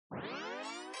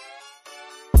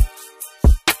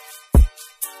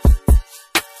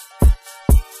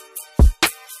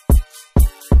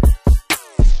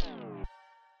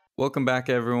Welcome back,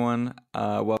 everyone.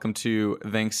 Welcome to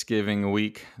Thanksgiving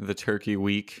week, the turkey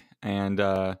week. And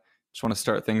just want to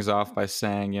start things off by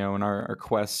saying, in our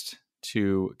quest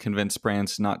to convince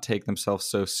brands to not take themselves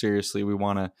so seriously, we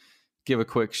want to give a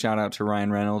quick shout out to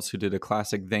Ryan Reynolds, who did a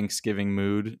classic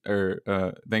Thanksgiving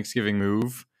Thanksgiving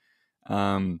move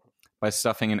by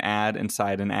stuffing an ad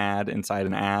inside an ad inside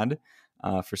an ad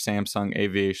for Samsung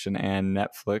Aviation and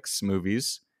Netflix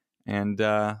movies. And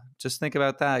just think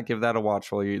about that. Give that a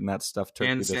watch while you're eating that stuffed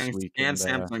turkey this week. And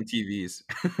Samsung TVs.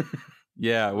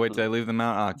 Yeah, wait, did I leave them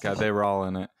out? Oh, God, they were all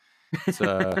in it.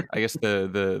 So I guess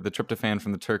the tryptophan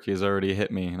from the turkey has already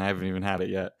hit me, and I haven't even had it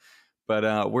yet.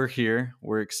 But we're here.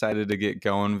 We're excited to get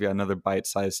going. We got another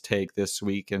bite-sized take this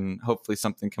week, and hopefully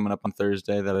something coming up on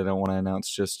Thursday that I don't want to announce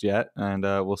just yet. And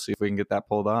we'll see if we can get that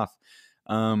pulled off.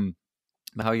 How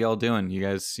y'all doing? You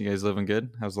guys living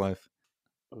good? How's life?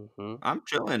 Mm-hmm. I'm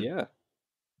chilling. Yeah.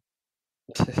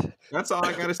 That's all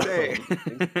I gotta say.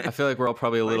 I feel like we're all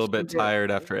probably a little bit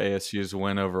tired after ASU's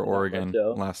win over Oregon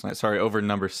last night. Sorry, over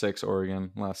number 6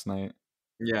 Oregon last night.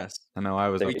 Yes. I know I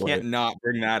was. We can't not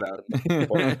bring that up.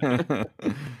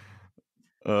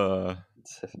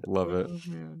 Love it.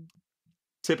 Oh,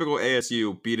 typical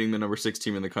ASU beating the number 6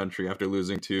 team in the country after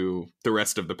losing to the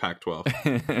rest of the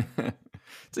Pac-12.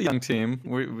 It's a young team.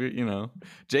 We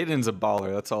Jaden's a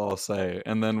baller. That's all I'll say.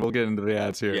 And then we'll get into the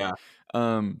ads here. Yeah.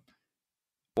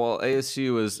 While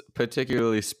ASU was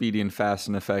particularly speedy and fast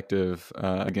and effective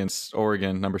against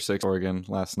Oregon, number 6 Oregon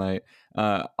last night,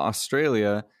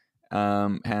 Australia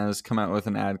has come out with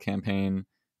an ad campaign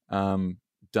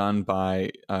done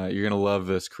by, you're going to love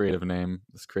this creative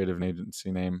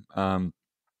agency name,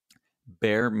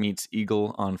 Bear Meets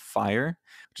Eagle on Fire,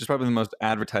 which is probably the most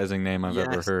advertising name I've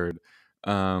ever heard.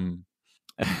 Amazing.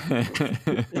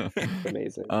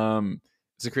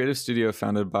 It's a creative studio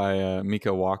founded by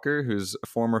Mika Walker, who's a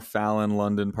former Fallon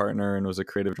London partner and was a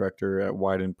creative director at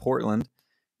Wyden Portland,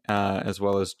 as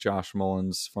well as Josh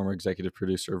Mullins, former executive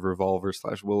producer of Revolver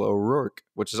 / Will O'Rourke,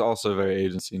 which is also a very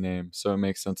agency name. So it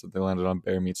makes sense that they landed on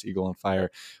Bear Meets Eagle on Fire.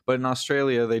 But in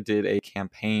Australia, they did a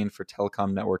campaign for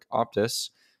telecom network Optus,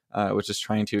 which is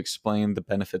trying to explain the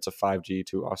benefits of 5G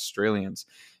to Australians.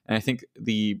 And I think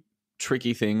the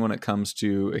tricky thing when it comes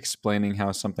to explaining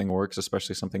how something works,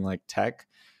 especially something like tech,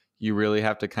 you really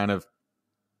have to kind of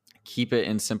keep it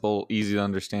in simple, easy to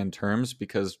understand terms,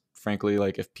 because frankly,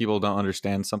 like, if people don't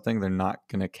understand something, they're not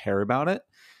going to care about it,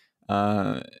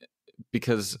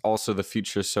 because also the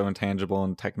future is so intangible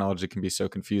and technology can be so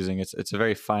confusing. It's a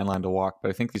very fine line to walk,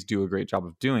 but I think these do a great job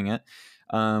of doing it.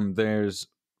 There's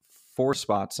 4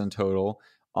 spots in total,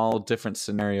 all different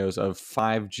scenarios of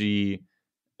 5G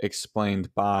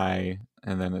explained by,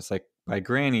 and then it's like by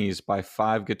grannies, by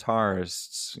 5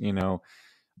 guitarists,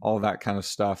 all that kind of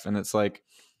stuff. And it's like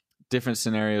different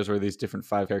scenarios where these different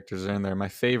 5 characters are in there. My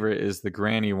favorite is the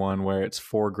granny one, where it's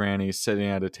 4 grannies sitting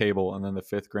at a table, and then the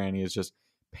 5th granny is just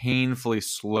painfully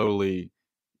slowly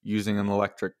using an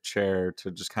electric chair to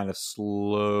just kind of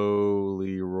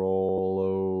slowly roll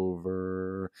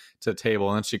over to the table,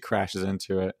 and then she crashes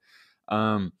into it.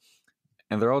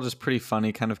 And they're all just pretty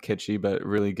funny, kind of kitschy, but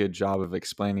really good job of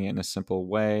explaining it in a simple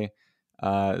way.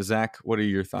 Zach, what are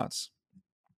your thoughts?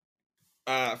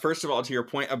 First of all, to your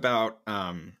point about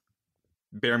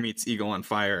Bear Meets Eagle on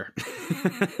Fire,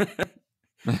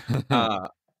 I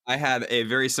had a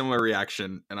very similar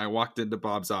reaction, and I walked into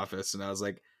Bob's office, and I was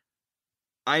like,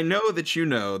 I know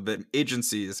that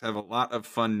agencies have a lot of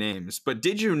fun names, but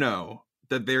did you know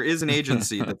that there is an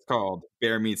agency that's called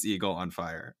Bear Meets Eagle on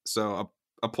Fire? So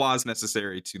applause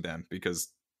necessary to them,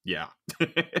 because I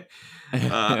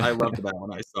loved that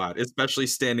when I saw it, especially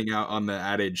standing out on the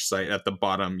Ad Age site at the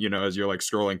bottom, as you're like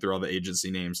scrolling through all the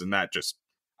agency names. And that just,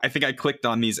 I think I clicked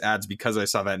on these ads because I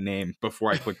saw that name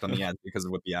before I clicked on the ads because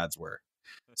of what the ads were.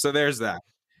 So there's that.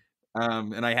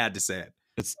 And I had to say it.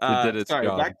 It did its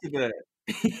job.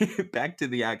 Back to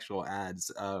the actual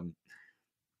ads.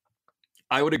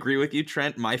 I would agree with you,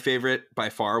 Trent. My favorite by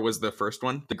far was the first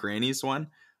one, the grannies one.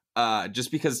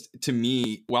 Just because, to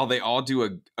me, while they all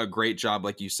do a great job,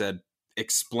 like you said,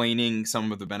 explaining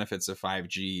some of the benefits of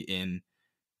 5G in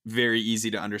very easy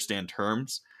to understand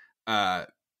terms,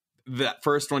 that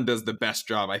first one does the best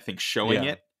job, I think, showing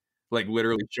it, like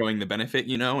literally showing the benefit,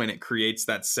 and it creates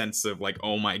that sense of like,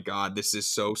 oh my God, this is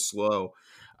so slow,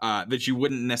 that you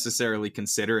wouldn't necessarily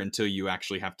consider until you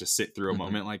actually have to sit through a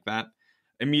moment like that.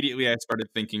 Immediately, I started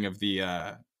thinking of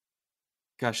the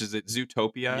is it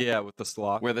Zootopia? Yeah, with the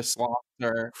sloth. Where the sloths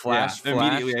are... Flash,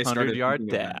 immediately I started 100-yard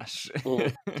dash.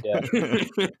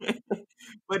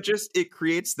 But just, it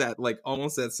creates that, like,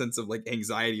 almost that sense of, like,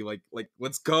 anxiety, like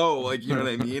let's go, like, you know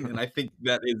what I mean? And I think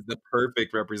that is the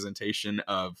perfect representation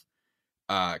of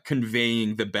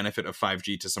conveying the benefit of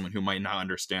 5G to someone who might not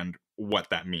understand what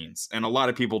that means. And a lot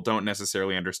of people don't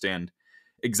necessarily understand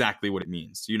exactly what it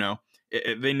means. You know,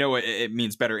 they know it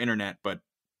means better internet, but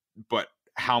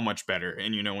how much better?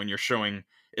 And you know, when you're showing,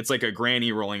 it's like a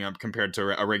granny rolling up compared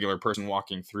to a regular person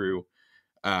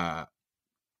uh,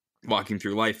 walking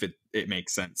through life. It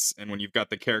makes sense. And when you've got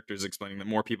the characters explaining that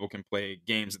more people can play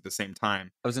games at the same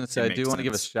time, I was going to say, it I do makes want to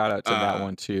give a sense. shout out to that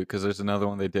one too, because there's another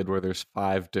one they did where there's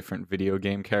 5 different video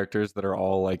game characters that are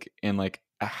all like in like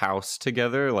a house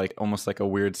together, like almost like a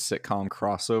weird sitcom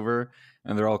crossover,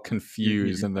 and they're all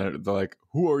confused and they're like,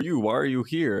 "Who are you? Why are you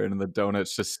here?" And the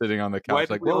donut's just sitting on the Why couch,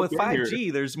 did like, we "Well, all with get here?"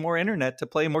 5G, there's more internet to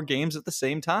play more games at the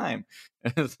same time."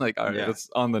 And it's like, all right, Yeah. it's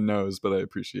on the nose, but I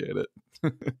appreciate it.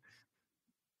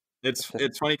 It's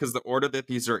funny because the order that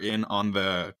these are in on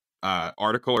the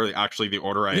article are actually the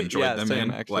order I enjoyed Yeah, them same in,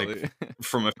 like actually.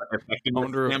 from a I effectiveness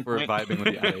wonder if we're standpoint. vibing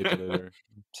with the ad age editor.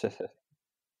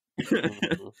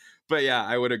 Mhm. But yeah,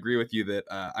 I would agree with you that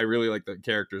I really like the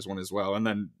characters one as well. And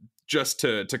then just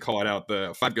to call it out,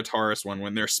 the 5 guitarist one,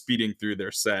 when they're speeding through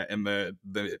their set and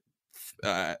the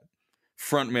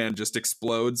front man just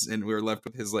explodes and we're left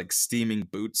with his like steaming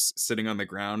boots sitting on the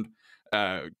ground,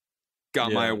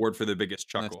 got my Yeah. award for the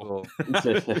biggest Nice chuckle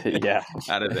little... Yeah,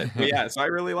 out of it. But yeah, so I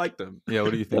really liked them. Yeah,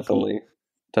 what do you think, Cole?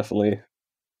 definitely.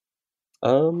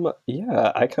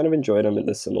 Yeah, I kind of enjoyed them in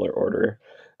a similar order.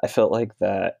 I felt like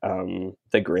that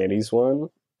the Grannies one,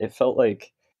 it felt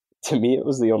like to me it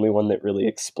was the only one that really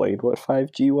explained what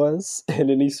 5G was in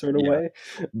any sort of Yeah. way.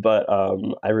 But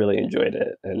I really enjoyed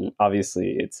it. And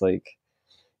obviously it's like,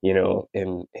 you know,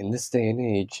 in this day and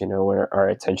age, you know, where our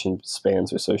attention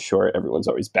spans are so short, everyone's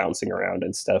always bouncing around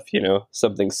and stuff, you know,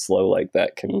 something slow like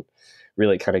that can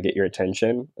really kind of get your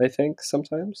attention, I think,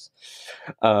 sometimes.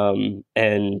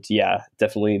 And yeah,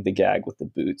 definitely the gag with the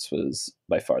boots was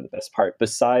by far the best part.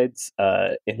 Besides,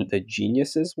 in the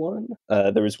Geniuses one,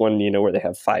 there was one, you know, where they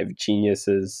have 5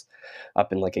 geniuses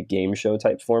up in like a game show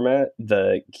type format.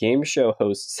 The game show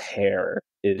host's hair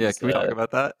is Yeah, can we talk about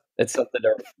that? it's something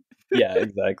to, yeah,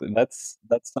 exactly. That's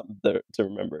something to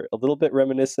remember. A little bit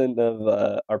reminiscent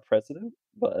of our president,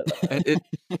 but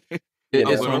It you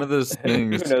it's know, one of those who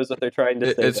things. knows what they're trying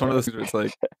to say It's one of there. those things where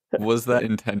it's like, was that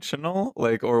intentional?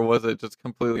 Like, or was it just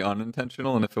completely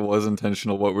unintentional? And if it was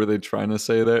intentional, what were they trying to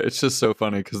say there? It's just so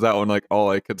funny because that one, like, all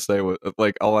I could say was,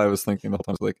 like, all I was thinking the whole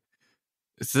time was like,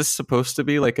 is this supposed to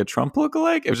be like a Trump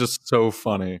lookalike? It was just so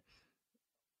funny.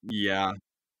 Yeah.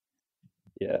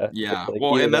 Yeah, Yeah. it's like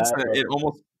Well, either and that's that it or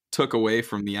almost took away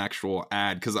from the actual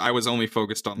ad because I was only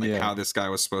focused on like Yeah. how this guy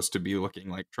was supposed to be looking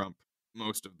like Trump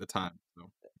most of the time. So and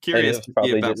it curious was to see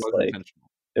probably if that just was like intentional.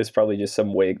 it was probably just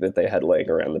some wig that they had laying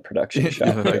around the production shop.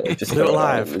 Yeah, They're like, like, just put it throw it on.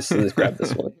 live. Just grab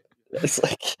this one. It's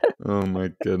like, Oh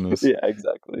my goodness. yeah,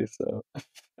 exactly. So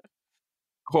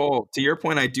Cole, to your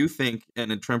point, I do think,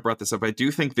 and Trent brought this up, I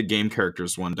do think the game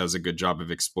characters one does a good job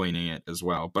of explaining it as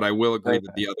well. But I will agree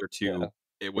that okay, the other two, yeah,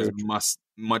 it was they were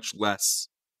much less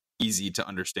easy to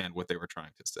understand what they were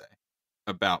trying to say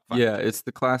about 5G. Yeah, it's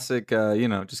the classic, you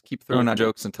know, just keep throwing out Mhm.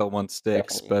 jokes until one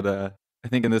sticks. Definitely. But I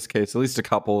think in this case, at least a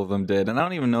couple of them did. And I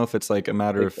don't even know if it's like a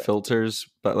matter of Exactly. filters,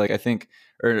 but like I think,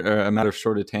 or a matter of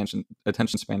short attention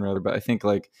span rather. But I think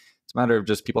like it's a matter of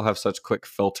just people have such quick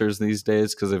filters these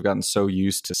days because they've gotten so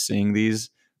used to seeing these.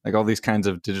 Like all these kinds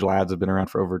of digital ads have been around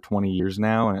for over 20 years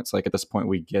now, and it's like at this point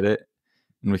we get it,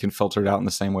 and we can filter it out in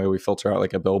the same way we filter out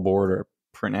like a billboard or a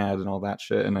print ad and all that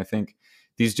shit. And I think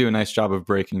these do a nice job of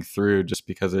breaking through just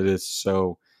because it is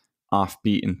so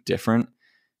offbeat and different.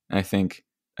 And I think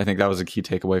that was a key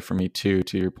takeaway for me too.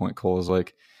 To your point, Cole, is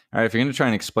like, all right, if you're going to try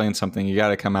and explain something, you got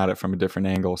to come at it from a different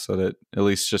angle so that at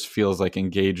least just feels like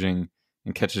engaging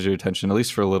and catches your attention at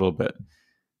least for a little bit.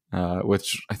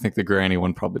 Which I think the Granny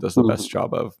one probably does the best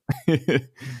job of.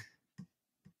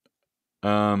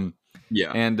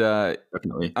 Yeah, And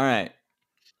definitely. all right,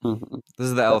 Mhm. this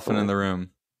is the elephant in Definitely. the room.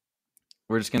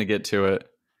 We're just gonna get to it.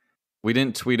 We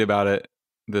didn't tweet about it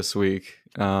this week,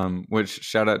 which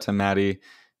shout out to Maddie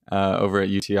over at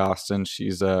UT Austin.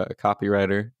 She's a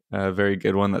copywriter, a very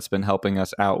good one that's been helping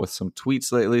us out with some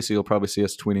tweets lately. So you'll probably see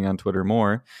us tweeting on Twitter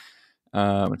more,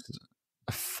 which is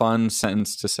a fun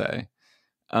sentence to say.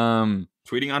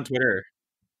 Tweeting on Twitter.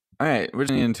 All right, we're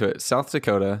getting into it. South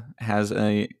Dakota has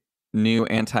a new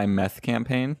anti-meth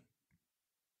campaign,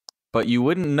 but you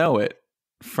wouldn't know it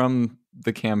from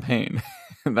the campaign.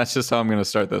 That's just how I'm going to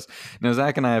start this. Now,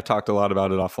 Zach and I have talked a lot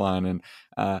about it offline,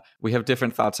 and we have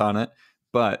different thoughts on it,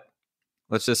 but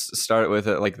let's just start with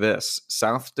it like this.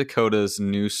 South Dakota's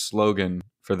new slogan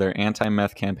for their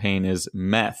anti-meth campaign is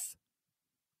meth.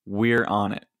 We're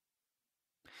on it.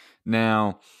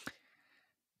 Now,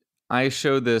 I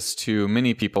showed this to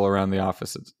many people around the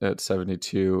office at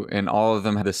 72, and all of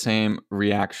them had the same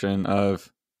reaction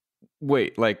of,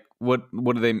 wait, like what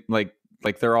do they like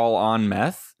they're all on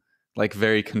meth, like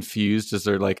very confused as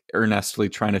they're like earnestly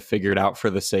trying to figure it out for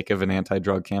the sake of an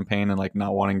anti-drug campaign and like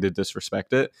not wanting to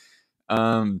disrespect it.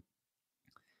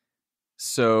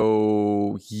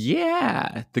 So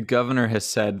yeah, the governor has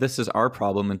said this is our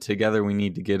problem and together we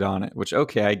need to get on it, which,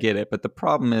 okay, I get it. But the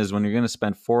problem is when you're going to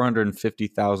spend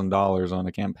 $450,000 on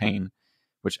a campaign,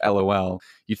 which LOL,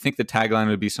 you'd think the tagline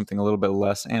would be something a little bit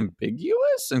less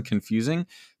ambiguous and confusing.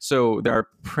 So there are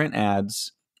print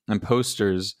ads and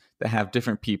posters that have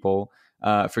different people.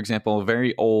 For example, a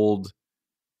very old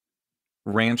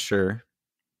rancher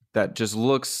that just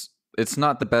looks, it's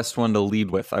not the best one to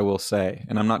lead with, I will say.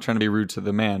 And I'm not trying to be rude to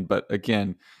the man, but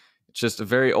again, it's just a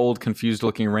very old, confused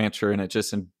looking rancher, and it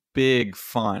just in big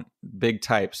font, big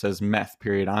type says meth,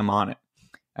 period, I'm on it.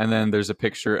 And then there's a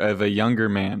picture of a younger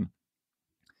man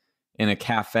in a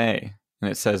cafe,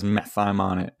 and it says meth, I'm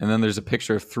on it. And then there's a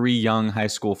picture of 3 young high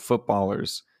school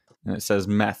footballers, and it says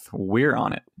meth, we're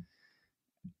on it.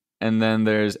 And then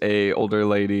there's a older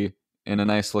lady in a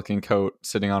nice looking coat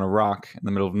sitting on a rock in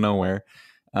the middle of nowhere.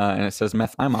 And it says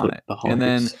meth, I'm on it. And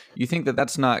then you think that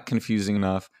that's not confusing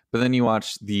enough, but then you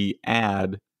watch the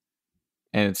ad,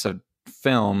 and it's a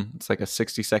film. It's like a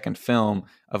 60-second film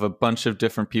of a bunch of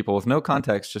different people with no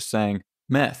context just saying,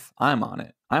 meth, I'm on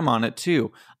it. I'm on it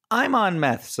too. I'm on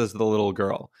meth, says the little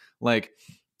girl. Like,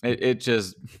 it's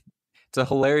a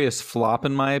hilarious flop,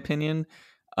 in my opinion.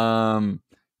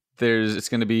 It's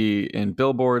going to be in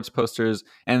billboards, posters,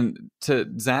 and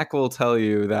Zach will tell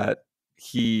you that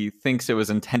he thinks it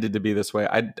was intended to be this way.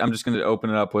 I'm just going to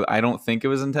open it up with, I don't think it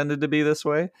was intended to be this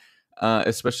way,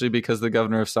 especially because the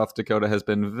governor of South Dakota has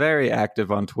been very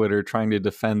active on Twitter trying to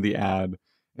defend the ad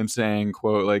and saying,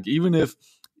 quote, like, even if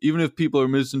people are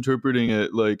misinterpreting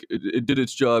it, like it did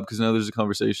its job because now there's a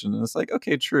conversation. And it's like,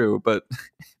 okay, true. But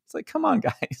it's like, come on,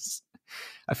 guys.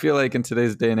 I feel like in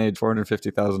today's day and age,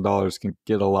 $450,000 can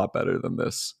get a lot better than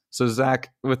this. So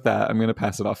Zach, with that, I'm going to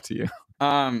pass it off to you.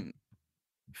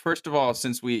 First of all,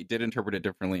 since we did interpret it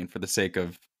differently, and for the sake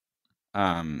of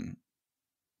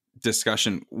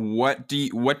discussion, what do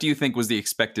you think was the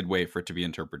expected way for it to be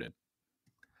interpreted?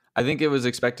 I think it was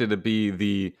expected to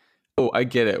be I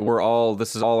get it.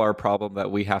 This is all our problem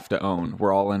that we have to own.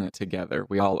 We're all in it together.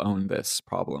 We all own this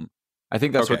problem. I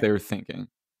think that's what they were thinking.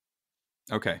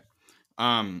 Okay.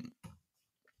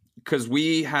 Because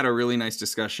we had a really nice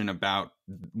discussion about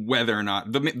whether or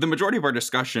not the majority of our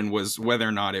discussion was whether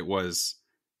or not it was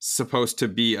supposed to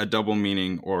be a double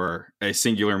meaning or a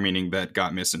singular meaning that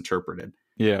got misinterpreted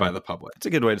by the public. It's a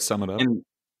good way to sum it up. And,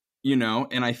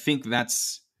 and I think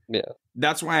that's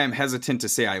why I'm hesitant to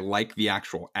say I like the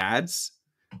actual ads,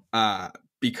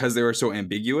 because they were so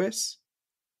ambiguous.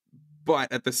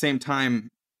 But at the same time,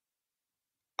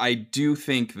 I do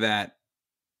think that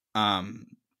the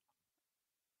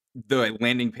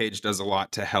landing page does a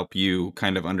lot to help you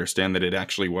kind of understand that it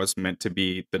actually was meant to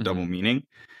be the double meaning,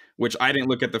 which I didn't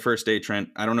look at the first day, Trent.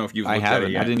 I don't know if you've looked at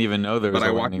it yet. I didn't even know there was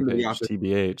a landing page,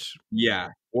 TBH. Yeah.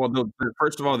 Well,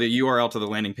 first of all, the URL to the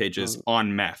landing page is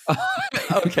on meth.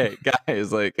 Okay,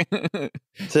 guys, like I'm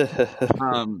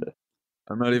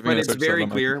not even. But it's very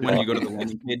clear when you go to the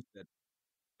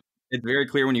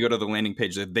landing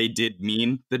page that they did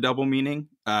mean the double meaning.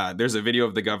 There's a video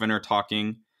of the governor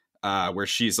talking where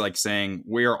she's like saying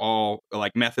we're all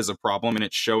like meth is a problem, and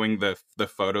it's showing the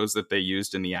photos that they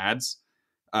used in the ads.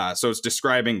 So it's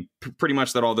describing pretty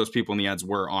much that all those people in the ads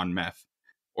were on meth,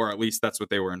 or at least that's what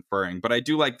they were inferring. But I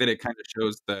do like that it kind of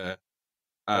shows the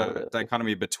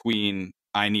dichotomy between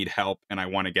I need help and I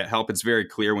want to get help. It's very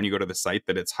clear when you go to the site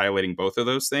that it's highlighting both of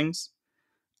those things.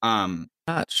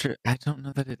 Not sure. I don't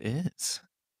know that it is.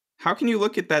 How can you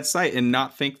look at that site and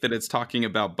not think that it's talking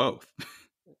about both?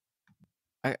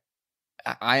 I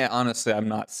honestly, I'm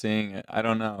not seeing it. I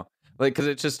don't know. Like, because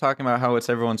it's just talking about how it's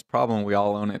everyone's problem. We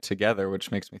all own it together, which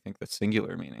makes me think the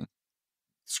singular meaning.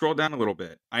 Scroll down a little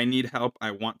bit. I need help. I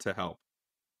want to help.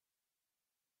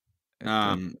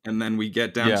 And then we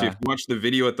get down to, if you watch the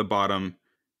video at the bottom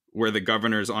where the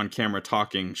governor's on camera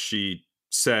talking, she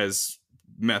says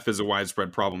meth is a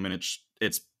widespread problem, and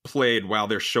it's played while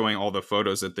they're showing all the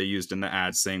photos that they used in the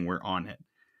ads saying we're on it.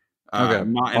 Okay.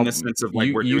 Not in the sense of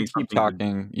like we're doing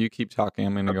something. You keep talking.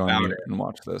 I'm going to go on mute and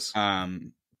watch this.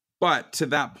 But to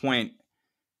that point,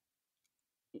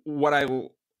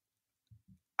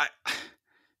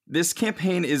 this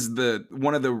campaign is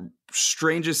one of the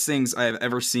strangest things I have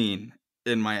ever seen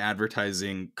in my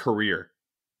advertising career,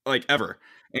 like ever.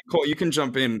 And Cole, you can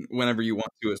jump in whenever you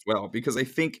want to as well, because I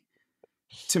think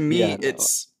to me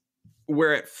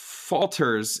where it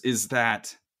falters is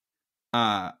that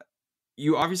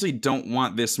you obviously don't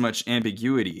want this much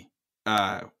ambiguity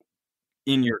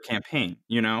in your campaign,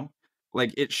 you know?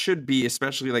 Like, it should be,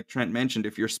 especially like Trent mentioned,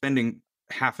 if you're spending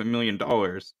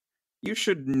 $500,000, you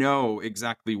should know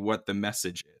exactly what the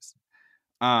message is.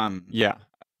 Yeah.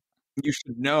 You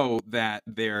should know that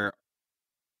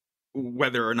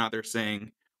whether or not they're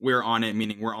saying we're on it,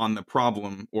 meaning we're on the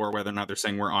problem, or whether or not they're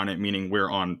saying we're on it, meaning we're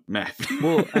on meth.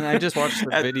 Well, and I just watched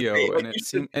the At video, state, like, and it you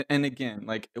seemed, and again,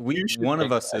 like you should one know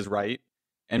of us that. is right,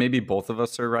 and maybe both of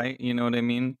us are right. You know what I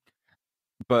mean?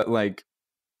 But like,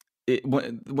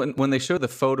 when they show the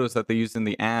photos that they use in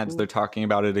the ads, they're talking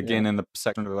about it again in the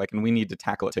section. They're like, and we need to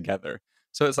tackle it together.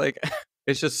 So it's like,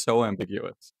 it's just so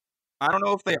ambiguous. I don't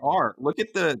know if they are. Look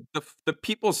at the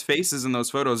people's faces in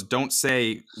those photos. Don't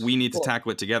say we need to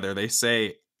tackle it together. They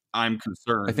say I'm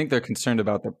concerned. I think they're concerned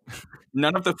about the.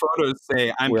 None of the photos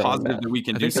say I'm positive that we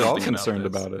can I do think they're all something concerned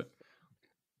about about it.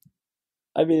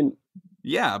 I mean,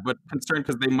 yeah, but concerned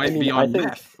because they might be on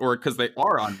meth, or because they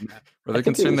are on meth. Or they're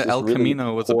concerned that El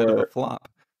Camino was a bit of a flop.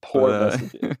 Poor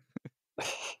messaging.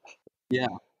 Yeah,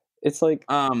 it's like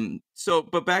So,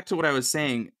 but back to what I was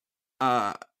saying.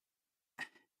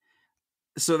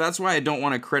 So that's why I don't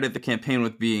want to credit the campaign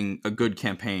with being a good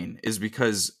campaign, is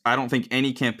because I don't think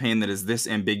any campaign that is this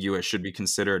ambiguous should be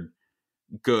considered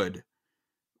good.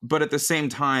 But at the same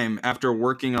time, after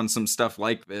working on some stuff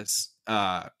like this,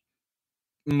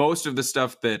 most of the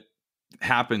stuff that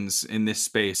happens in this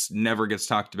space never gets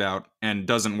talked about and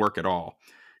doesn't work at all.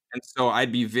 And so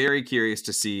I'd be very curious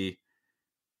to see.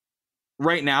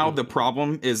 Right now, the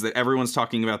problem is that everyone's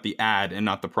talking about the ad and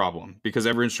not the problem, because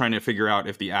everyone's trying to figure out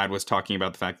if the ad was talking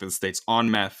about the fact that the state's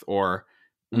on meth, or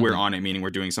we're on it, meaning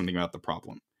we're doing something about the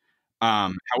problem.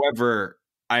 However,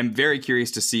 I'm very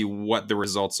curious to see what the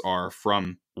results are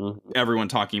from everyone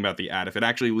talking about the ad. If it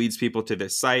actually leads people to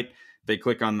this site, they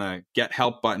click on the get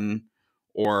help button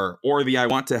or the I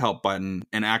want to help button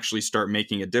and actually start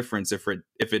making a difference. If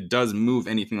it does move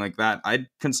anything like that, I'd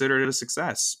consider it a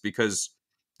success, because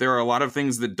there are a lot of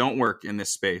things that don't work in this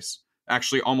space.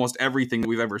 Actually, almost everything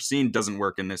we've ever seen doesn't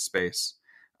work in this space.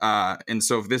 And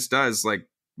so if this does, like,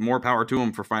 more power to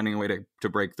them for finding a way to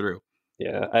break through.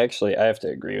 Yeah, I have to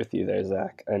agree with you there,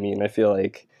 Zach. I mean, I feel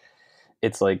like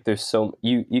it's like there's so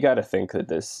you got to think that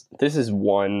this is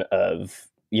one of,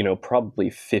 probably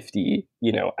 50,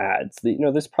 ads.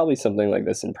 There's probably something like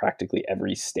this in practically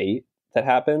every state that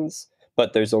happens,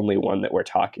 but there's only one that we're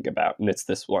talking about, and it's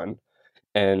this one.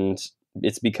 And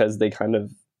it's because they kind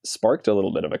of sparked a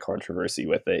little bit of a controversy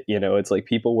with it. It's like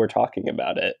people were talking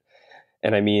about it.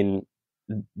 And I mean,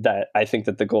 that I think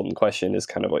that the golden question is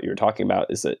kind of what you were talking about,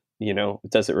 is that,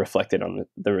 does it reflect it on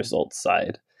the results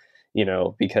side?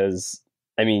 Because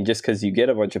I mean, just because you get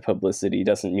a bunch of publicity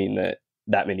doesn't mean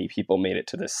that many people made it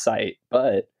to this site.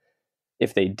 But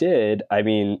if they did, I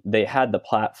mean, they had the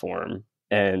platform.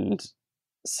 And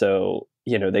so,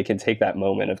 they can take that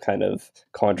moment of kind of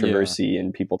controversy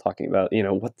and people talking about,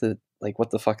 what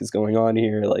the fuck is going on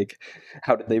here? Like,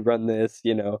 how did they run this?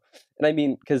 And I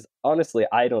mean, because honestly,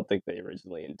 I don't think they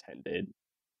originally intended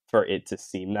for it to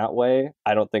seem that way.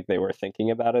 I don't think they were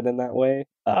thinking about it in that way.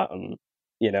 And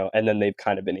then they've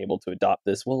kind of been able to adopt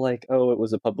this. Well, like, oh, it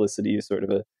was a publicity sort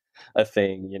of a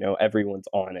thing, everyone's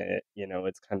on it.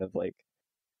 It's kind of like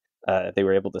they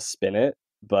were able to spin it.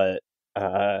 But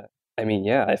I mean,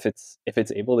 yeah, if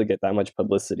it's able to get that much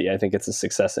publicity, I think it's a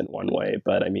success in one way.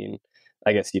 But I mean,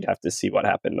 I guess you'd have to see what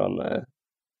happened on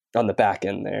the back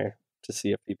end there to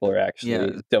see if people are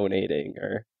actually donating,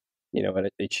 or and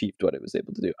it achieved what it was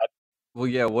able to do. Well,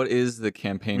 yeah. What is the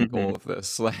campaign goal of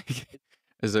this? Like,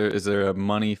 is there a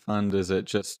money fund? Is it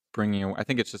just bringing? I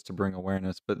think it's just to bring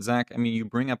awareness. But Zach, I mean, you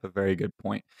bring up a very good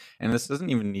point, and this doesn't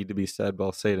even need to be said, but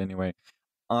I'll say it anyway.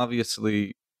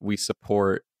 Obviously, we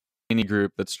support any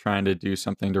group that's trying to do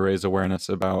something to raise awareness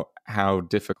about how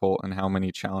difficult and how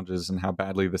many challenges and how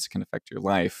badly this can affect your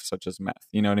life, such as meth.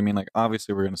 You know what I mean? Like,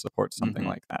 obviously we're going to support something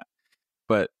like that.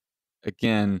 But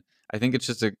again, I think it's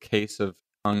just a case of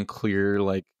unclear,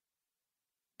 like,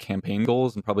 campaign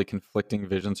goals and probably conflicting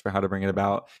visions for how to bring it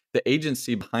about. The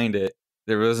agency behind it,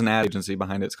 there was an ad agency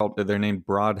behind it. They're named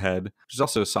Broadhead, which is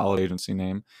also a solid agency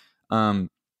name. I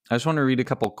just want to read a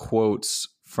couple quotes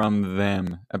from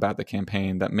them about the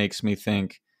campaign that makes me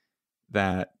think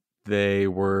that they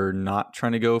were not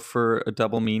trying to go for a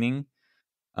double meaning.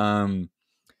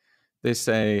 They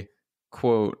say,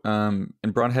 quote, in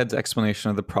Broadhead's explanation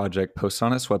of the project posted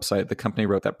on its website, the company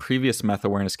wrote that previous meth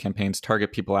awareness campaigns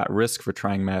target people at risk for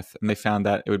trying meth, and they found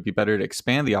that it would be better to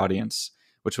expand the audience,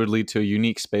 which would lead to a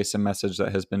unique space and message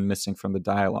that has been missing from the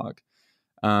dialogue.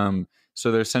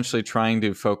 So they're essentially trying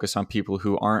to focus on people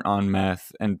who aren't on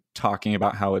meth and talking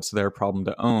about how it's their problem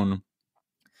to own.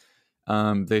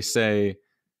 They say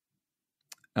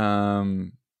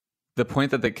the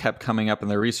point that they kept coming up in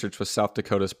their research was South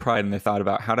Dakota's pride, and they thought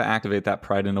about how to activate that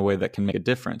pride in a way that can make a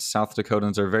difference. South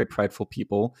Dakotans are very prideful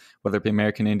people, whether it be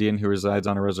American Indian who resides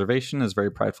on a reservation is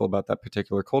very prideful about that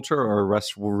particular culture, or a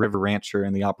West River rancher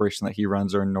and the operation that he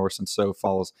runs, or in Norse and Sioux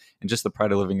Falls, and just the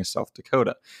pride of living in South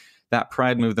Dakota. That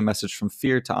pride moved the message from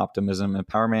fear to optimism,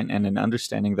 empowerment, and an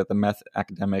understanding that the meth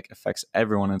epidemic affects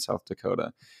everyone in South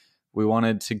Dakota. We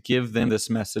wanted to give them this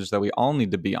message that we all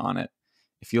need to be on it.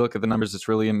 If you look at the numbers, it's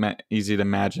really easy to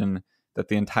imagine that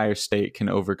the entire state can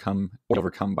overcome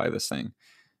by this thing.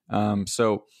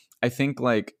 So I think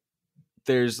like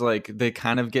there's like they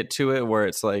kind of get to it where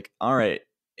it's like, all right,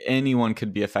 anyone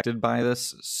could be affected by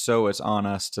this, so it's on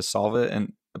us to solve it.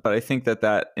 But I think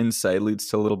that insight leads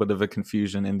to a little bit of a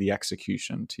confusion in the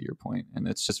execution, to your point, and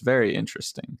it's just very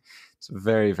interesting. It's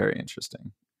very, very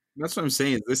interesting. That's what I'm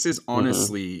saying. This is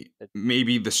honestly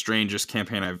maybe the strangest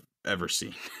campaign I've ever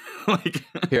seen. Like,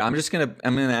 here, I'm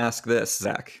gonna ask this,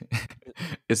 Zach.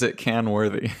 Is it can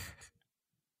worthy?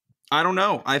 I don't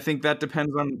know. I think that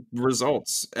depends on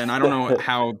results, and I don't know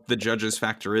how the judges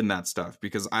factor in that stuff,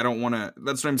 because I don't want to.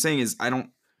 That's what I'm saying is I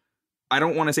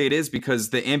don't want to say it is,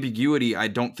 because the ambiguity I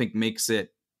don't think makes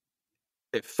it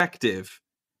effective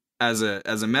as a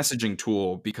messaging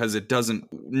tool, because it doesn't.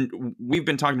 We've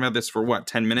been talking about this for what,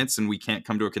 10 minutes, and we can't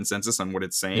come to a consensus on what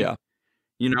it's saying. Yeah,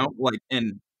 you know, like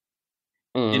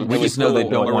we just know they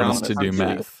don't want us to do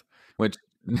meth, which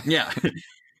yeah.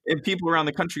 And people around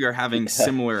the country are having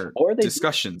similar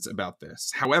discussions about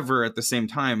this. However, at the same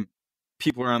time,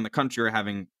 people around the country are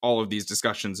having all of these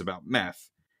discussions about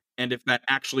meth. And if that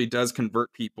actually does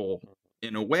convert people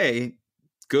in a way,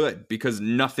 good, because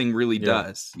nothing really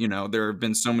does. You know, there have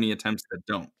been so many attempts that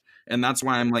don't. And that's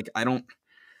why I'm like, I don't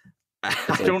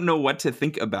know what to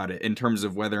think about it in terms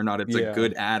of whether or not it's a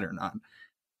good ad or not.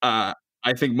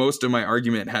 I think most of my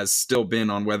argument has still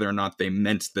been on whether or not they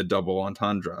meant the double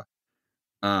entendre.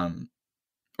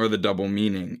 Or the double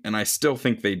meaning, and I still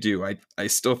think they do. I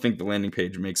still think the landing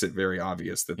page makes it very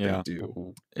obvious that they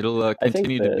do. It'll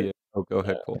continue to be. Oh, go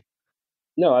ahead, Cole.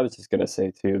 No, I was just gonna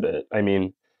say too that I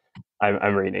mean,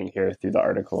 I'm reading here through the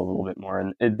article a little bit more,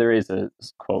 and there is a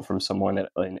quote from someone at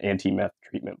an anti-meth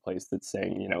treatment place that's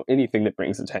saying, you know, anything that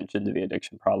brings attention to the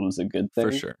addiction problem is a good thing.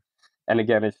 For sure. And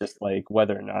again, it's just like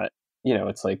whether or not, you know,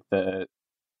 it's like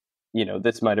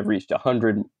this might have reached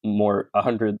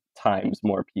 100 times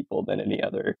more people than any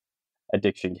other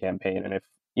addiction campaign. And if,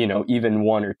 you know, even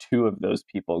one or two of those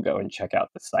people go and check out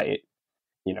the site,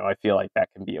 you know, I feel like that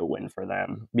can be a win for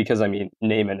them. Because, I mean,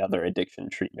 name another addiction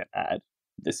treatment ad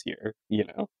this year, you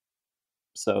know?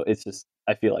 So it's just,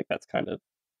 I feel like that's kind of,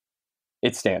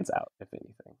 it stands out, if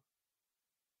anything.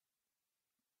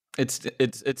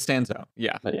 It stands out.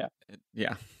 Yeah. But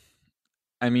yeah.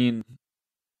 I mean,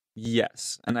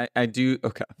 yes. And I do.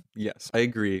 Okay. Yes, I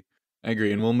agree.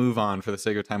 And we'll move on for the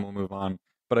sake of time. We'll move on.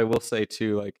 But I will say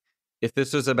too, like, if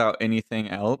this was about anything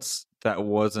else that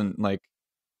wasn't like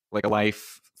a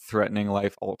life-threatening,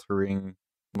 life-altering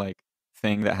like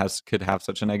thing that could have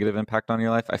such a negative impact on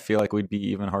your life, I feel like we'd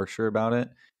be even harsher about it.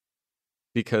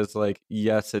 Because like,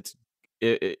 yes,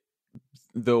 the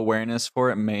awareness for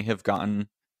it may have gotten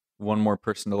one more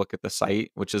person to look at the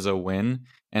site, which is a win.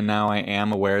 And now I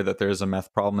am aware that there's a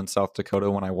meth problem in South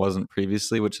Dakota when I wasn't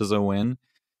previously, which is a win.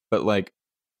 But like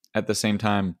at the same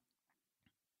time,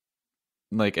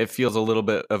 like it feels a little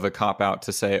bit of a cop out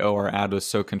to say, oh, our ad was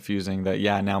so confusing that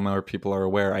now more people are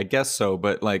aware. I guess so,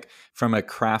 but like from a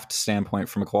craft standpoint,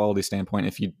 from a quality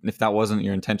standpoint, if that wasn't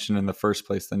your intention in the first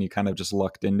place, then you kind of just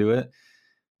lucked into it.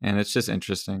 And it's just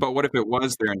interesting. But what if it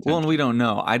was their intention? Well, and we don't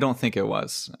know. I don't think it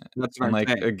was. That's what I'm like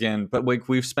saying. Again, but like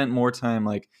we've spent more time.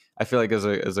 Like I feel like as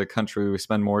a country, we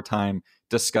spend more time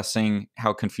discussing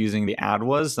how confusing the ad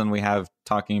was than we have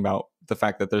talking about the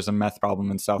fact that there's a meth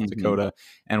problem in South Dakota,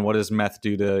 and what does meth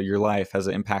do to your life? Has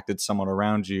it impacted someone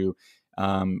around you?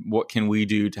 What can we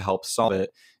do to help solve it?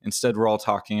 Instead, we're all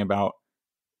talking about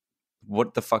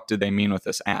what the fuck did they mean with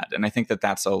this ad? And I think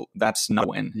that's not a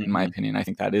win, in my opinion. I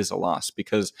think that is a loss,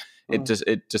 because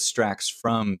it distracts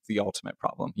from the ultimate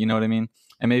problem. You know what I mean?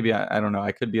 And maybe I don't know.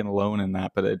 I could be alone in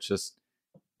that, but it just,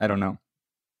 I don't know.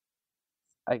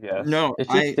 I guess. No,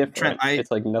 it's just different.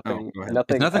 It's like nothing.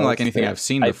 It's nothing like anything I've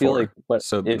seen before. I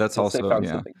feel like that's also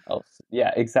something else.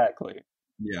 Yeah, exactly.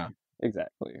 Yeah,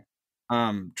 exactly.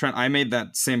 Trent, I made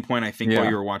that same point. I think while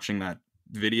you were watching that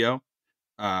video,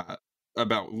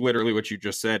 about literally what you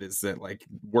just said, is that like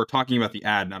we're talking about the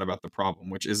ad, not about the problem,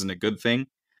 which isn't a good thing.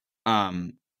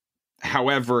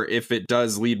 However, if it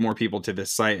does lead more people to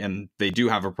this site and they do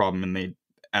have a problem and they,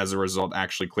 as a result,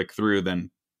 actually click through,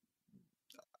 then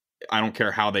I don't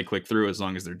care how they click through as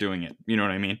long as they're doing it. You know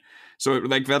what I mean? So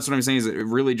like, that's what I'm saying, is it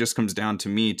really just comes down to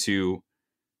me to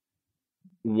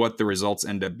what the results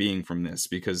end up being from this,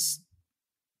 because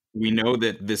we know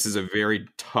that this is a very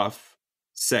tough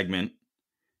segment.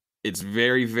 It's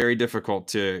very, very difficult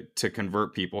to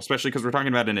convert people, especially because we're talking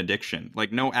about an addiction.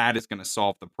 Like, no ad is going to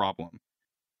solve the problem.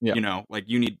 Yeah. You know, like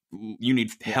you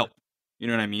need help. You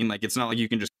know what I mean? Like, it's not like you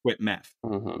can just quit meth,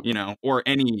 you know, or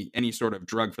any sort of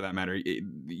drug for that matter.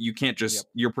 You can't just,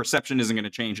 your perception isn't going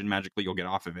to change and magically you'll get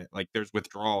off of it. Like, there's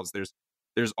withdrawals,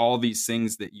 there's all these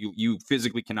things that you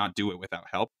physically cannot do it without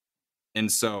help.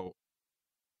 And so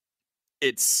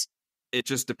it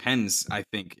just depends, I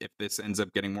think, if this ends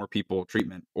up getting more people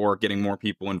treatment or getting more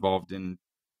people involved in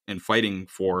fighting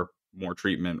for more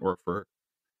treatment or for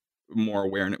more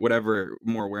awareness, whatever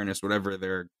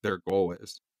their goal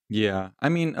is. Yeah, I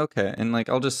mean, okay, and like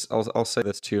I'll say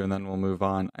this too, and then we'll move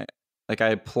on. I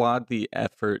applaud the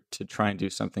effort to try and do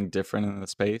something different in the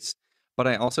space, but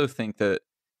I also think that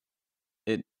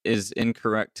it is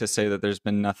incorrect to say that there's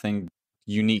been nothing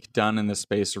unique done in the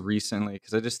space recently,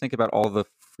 because I just think about all the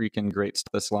freaking great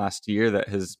stuff this last year that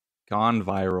has gone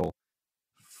viral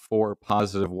for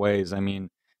positive ways. I mean,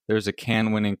 there's a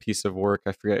can-winning piece of work.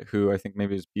 I forget who. I think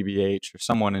maybe it was BBH or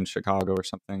someone in Chicago or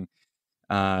something.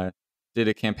 Did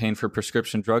a campaign for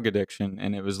prescription drug addiction,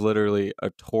 and it was literally a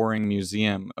touring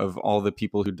museum of all the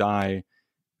people who die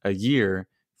a year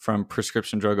from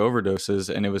prescription drug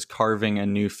overdoses, and it was carving a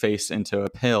new face into a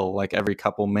pill like every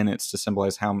couple minutes to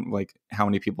symbolize how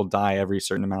many people die every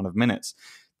certain amount of minutes.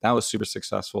 That was super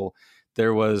successful.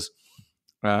 There was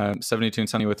 72 and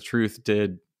Sunny with Truth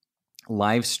did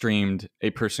live streamed a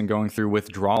person going through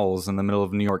withdrawals in the middle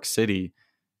of New York City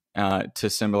to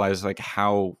symbolize like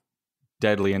how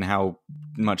deadly and how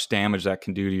much damage that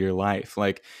can do to your life.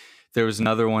 Like, there was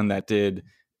another one that did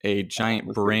a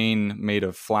giant brain made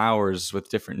of flowers with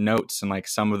different notes, and like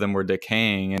some of them were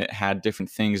decaying, and it had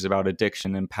different things about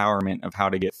addiction, empowerment, of how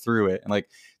to get through it. And like,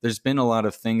 there's been a lot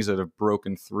of things that have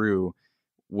broken through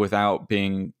without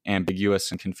being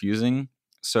ambiguous and confusing.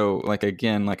 So like,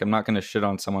 again, like, I'm not going to shit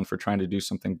on someone for trying to do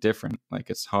something different. Like,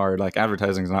 it's hard. Like,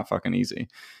 advertising is not fucking easy,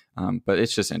 but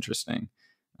it's just interesting.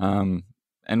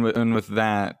 And with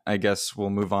that, I guess we'll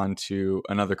move on to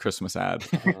another Christmas ad.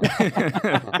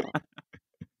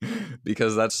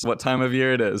 Because that's what time of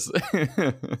year it is.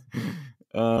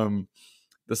 The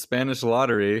Spanish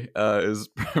Lottery is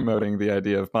promoting the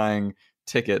idea of buying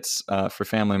tickets for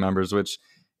family members, which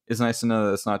is nice to know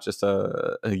that it's not just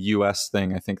a US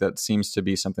thing. I think that seems to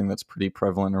be something that's pretty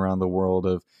prevalent around the world,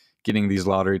 of getting these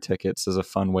lottery tickets as a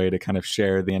fun way to kind of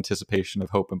share the anticipation of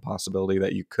hope and possibility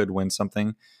that you could win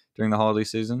something during the holiday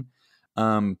season.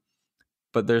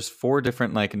 But there's 4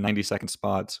 different like 90-second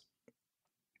spots.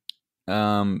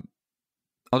 I'll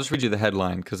just read you the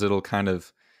headline because it'll kind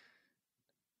of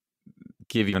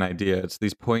give you an idea. It's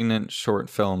these poignant short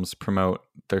films promote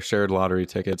their shared lottery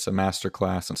tickets, a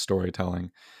masterclass in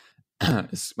storytelling.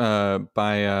 It's by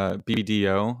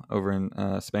BBDO over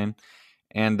in Spain.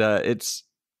 And it's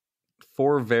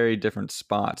 4 very different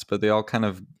spots, but they all kind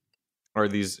of are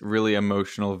these really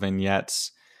emotional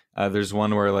vignettes. There's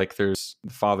one where like there's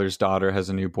the father's daughter has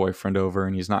a new boyfriend over,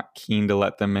 and he's not keen to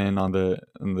let them in on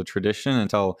the tradition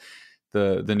until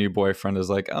the new boyfriend is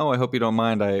like, "Oh, I hope you don't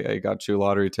mind. I got you a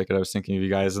lottery ticket. I was thinking of you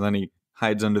guys." And then he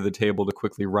hides under the table to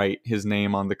quickly write his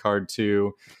name on the card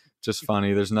too. Just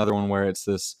funny. There's another one where it's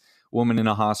this woman in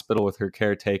a hospital with her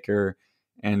caretaker,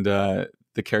 and the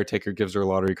caretaker gives her a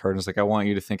lottery card and is like, "I want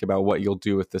you to think about what you'll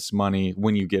do with this money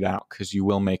when you get out, because you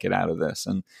will make it out of this."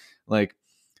 And like,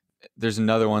 there's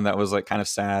another one that was like kind of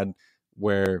sad,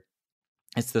 where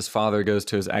it's this father goes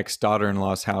to his ex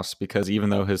daughter-in-law's house because even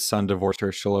though his son divorced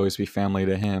her, she'll always be family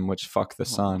to him, which fuck the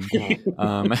son.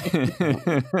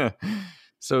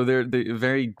 So they're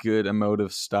very good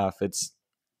emotive stuff.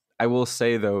 I will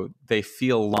say though, they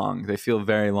feel long. They feel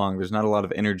very long. There's not a lot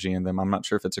of energy in them. I'm not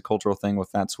sure if it's a cultural thing,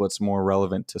 if that's what's more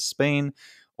relevant to Spain,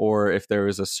 or if there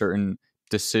was a certain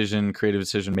creative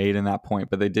decision made in that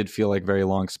point, but they did feel like very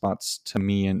long spots to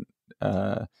me, and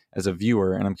as a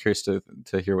viewer, and I'm curious to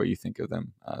hear what you think of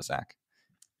them, Zach.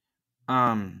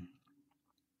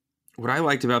 What I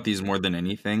liked about these more than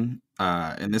anything,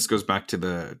 and this goes back to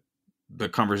the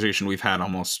conversation we've had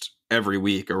almost every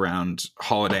week around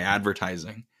holiday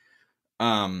advertising,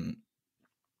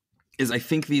 is I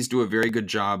think these do a very good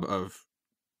job of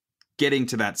getting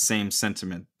to that same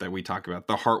sentiment that we talk about,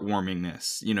 the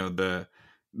heartwarmingness, you know, the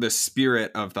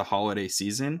spirit of the holiday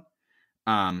season.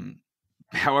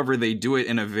 However, they do it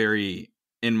in a very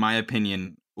in my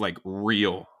opinion, like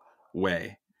real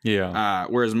way. Yeah.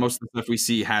 Whereas most of the stuff we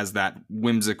see has that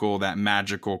whimsical, that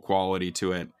magical quality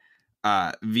to it.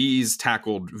 These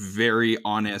tackled very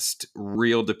honest,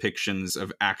 real depictions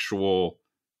of actual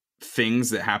things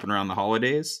that happen around the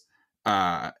holidays,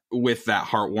 with that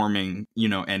heartwarming,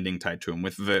 ending tied to them,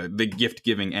 with the gift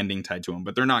giving ending tied to them.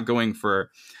 But they're not going for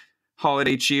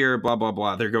holiday cheer, blah blah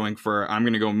blah. They're going for, I'm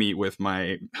gonna go meet with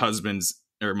my husband's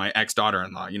or my ex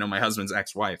daughter-in-law, my husband's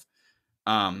ex-wife,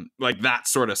 like that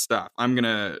sort of stuff. I'm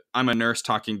a nurse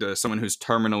talking to someone who's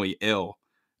terminally ill,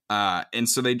 and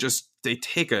so they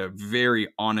take a very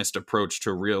honest approach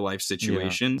to real life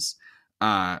situations,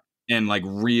 and like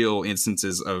real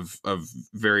instances of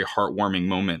very heartwarming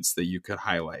moments that you could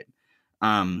highlight.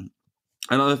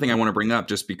 Another thing I want to bring up,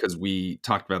 just because we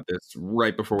talked about this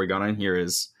right before we got on here,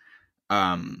 is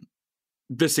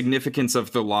the significance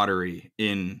of the lottery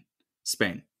in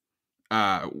Spain.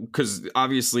 Because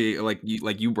obviously, like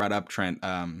you brought up, Trent,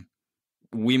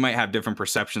 we might have different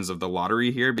perceptions of the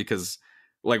lottery here, because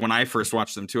like when I first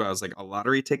watched them too, I was like, a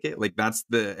lottery ticket, like that's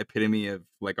the epitome of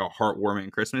like a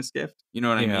heartwarming Christmas gift. You know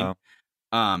what I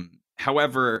mean?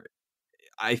 However,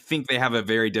 I think they have a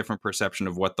very different perception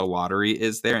of what the lottery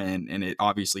is there, and it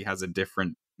obviously has a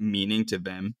different meaning to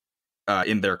them,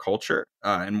 in their culture,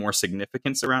 and more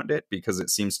significance around it, because it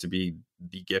seems to be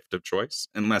the gift of choice,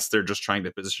 unless they're just trying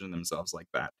to position themselves like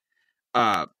that.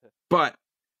 But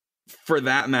for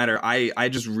that matter, I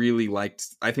just really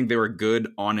I think they were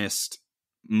good, honest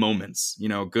moments,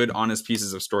 good, honest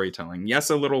pieces of storytelling. Yes,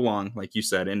 a little long, like you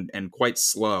said, and quite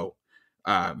slow,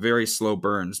 very slow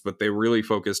burns, but they really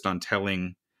focused on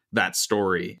telling that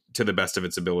story to the best of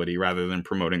its ability, rather than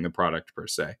promoting the product per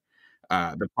se.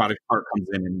 The product part comes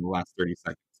in the last 30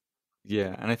 seconds.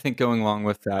 Yeah, and I think going along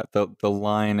with that, the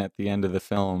line at the end of the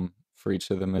film for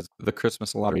each of them is the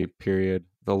Christmas lottery period,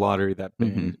 the lottery that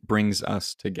brings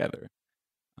us together.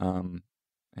 And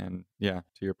yeah,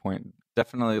 to your point,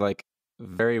 definitely like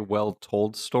very well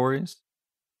told stories.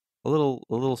 A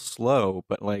little slow,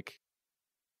 but like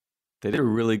they did a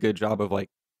really good job of like,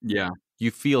 Yeah,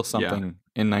 you feel something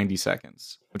in 90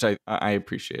 seconds, which I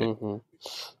appreciate. Mm-hmm.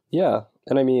 Yeah,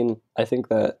 and I mean, I think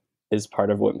that is part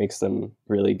of what makes them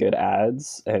really good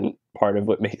ads, and part of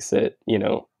what makes it,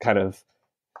 kind of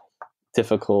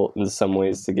difficult in some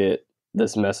ways to get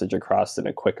this message across in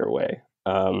a quicker way.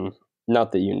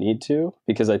 Not that you need to,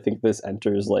 because I think this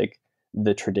enters like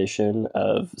the tradition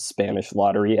of Spanish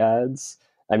lottery ads.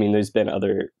 I mean, there's been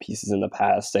other pieces in the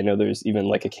past. I know there's even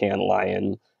like a Cannes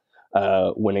Lion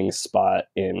winning spot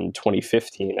in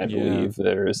 2015, I believe.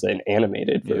 There's an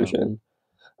animated version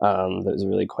that was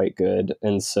really quite good.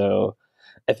 And so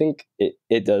I think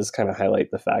it does kind of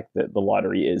highlight the fact that the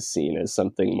lottery is seen as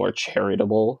something more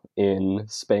charitable in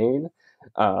Spain.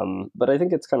 But I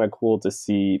think it's kind of cool to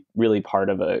see really part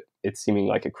of it's seeming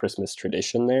like a Christmas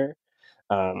tradition there.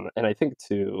 And I think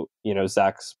to,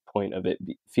 Zach's point of it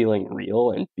feeling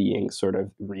real and being sort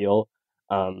of real,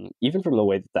 even from the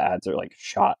way that the ads are like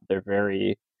shot, they're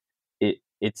very,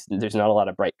 it's there's not a lot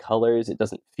of bright colors. It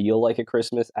doesn't feel like a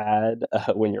Christmas ad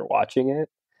when you're watching it.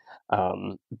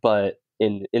 But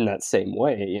in that same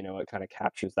way, it kind of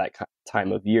captures that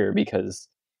time of year, because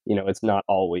it's not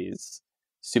always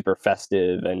super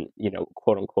festive and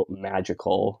quote unquote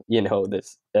magical.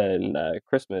 This and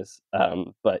Christmas,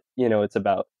 but it's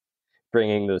about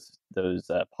bringing those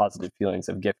positive feelings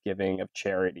of gift giving, of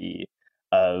charity,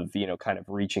 of kind of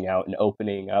reaching out and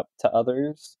opening up to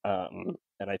others.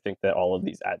 And I think that all of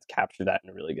these ads capture that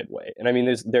in a really good way. And I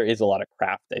mean, there is a lot of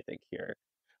craft, I think, here,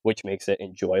 which makes it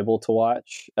enjoyable to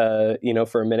watch.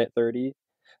 For a minute 30.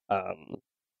 Um,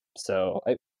 so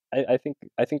I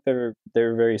think they're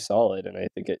very solid, and I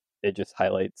think it just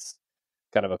highlights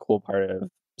kind of a cool part of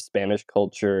Spanish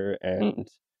culture, and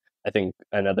I think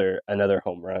another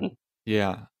home run.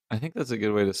 Yeah, I think that's a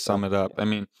good way to sum it up. I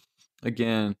mean,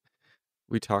 again,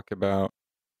 we talk about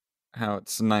how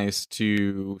it's nice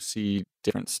to see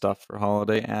different stuff for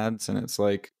holiday ads, and it's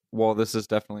like, while this is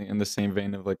definitely in the same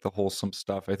vein of like the wholesome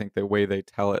stuff, I think the way they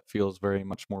tell it feels very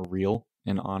much more real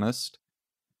and honest,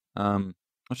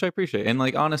 which I appreciate. And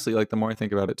like honestly, like the more I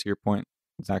think about it, to your point,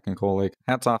 Zach and Cole, like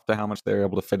hats off to how much they're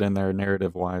able to fit in there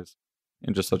narrative wise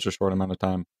in just such a short amount of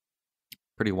time.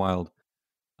 Pretty wild.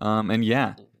 And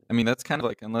yeah, I mean, that's kind of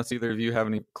like, unless either of you have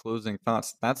any closing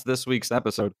thoughts, that's this week's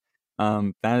episode.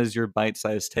 That is your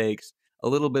bite-sized takes. A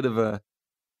little bit of a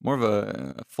more of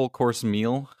a full course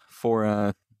meal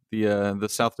for the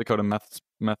South Dakota meth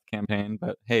campaign.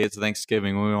 But hey, it's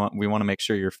Thanksgiving. We want to make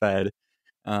sure you're fed.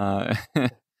 Uh,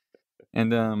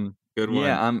 and Good one.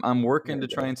 yeah, I'm working to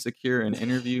try and secure an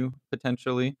interview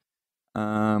potentially.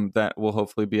 that will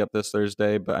hopefully be up this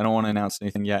Thursday, but I don't want to announce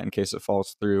anything yet in case it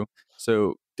falls through.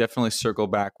 So definitely circle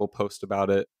back. We'll post about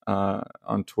it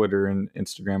on Twitter and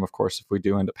Instagram, of course, if we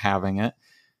do end up having it.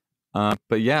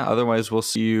 But yeah, otherwise we'll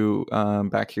see you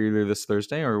back here either this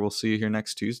Thursday or we'll see you here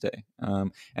next Tuesday.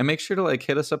 And make sure to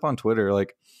hit us up on Twitter,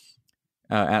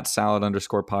 at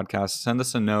salad_podcast. Send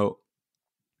us a note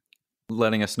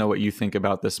letting us know what you think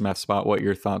about this meth spot, what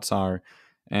your thoughts are,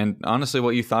 and honestly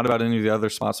what you thought about any of the other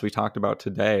spots we talked about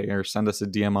today, or send us a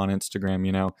DM on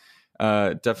Instagram.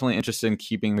 Definitely interested in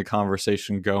keeping the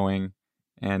conversation going.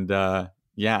 And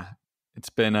yeah, it's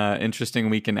been an interesting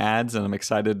week in ads, and I'm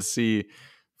excited to see.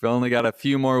 We've only got a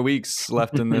few more weeks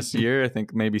left in this year. I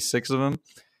think maybe 6 of them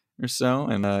or so,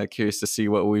 and curious to see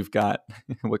what we've got,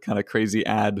 what kind of crazy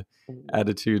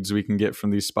attitudes we can get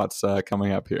from these spots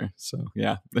coming up here. So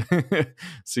yeah,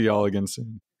 see y'all again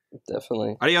soon.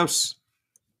 Definitely. Adios.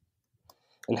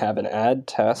 And have an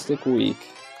ad-tastic week.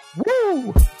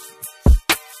 Woo!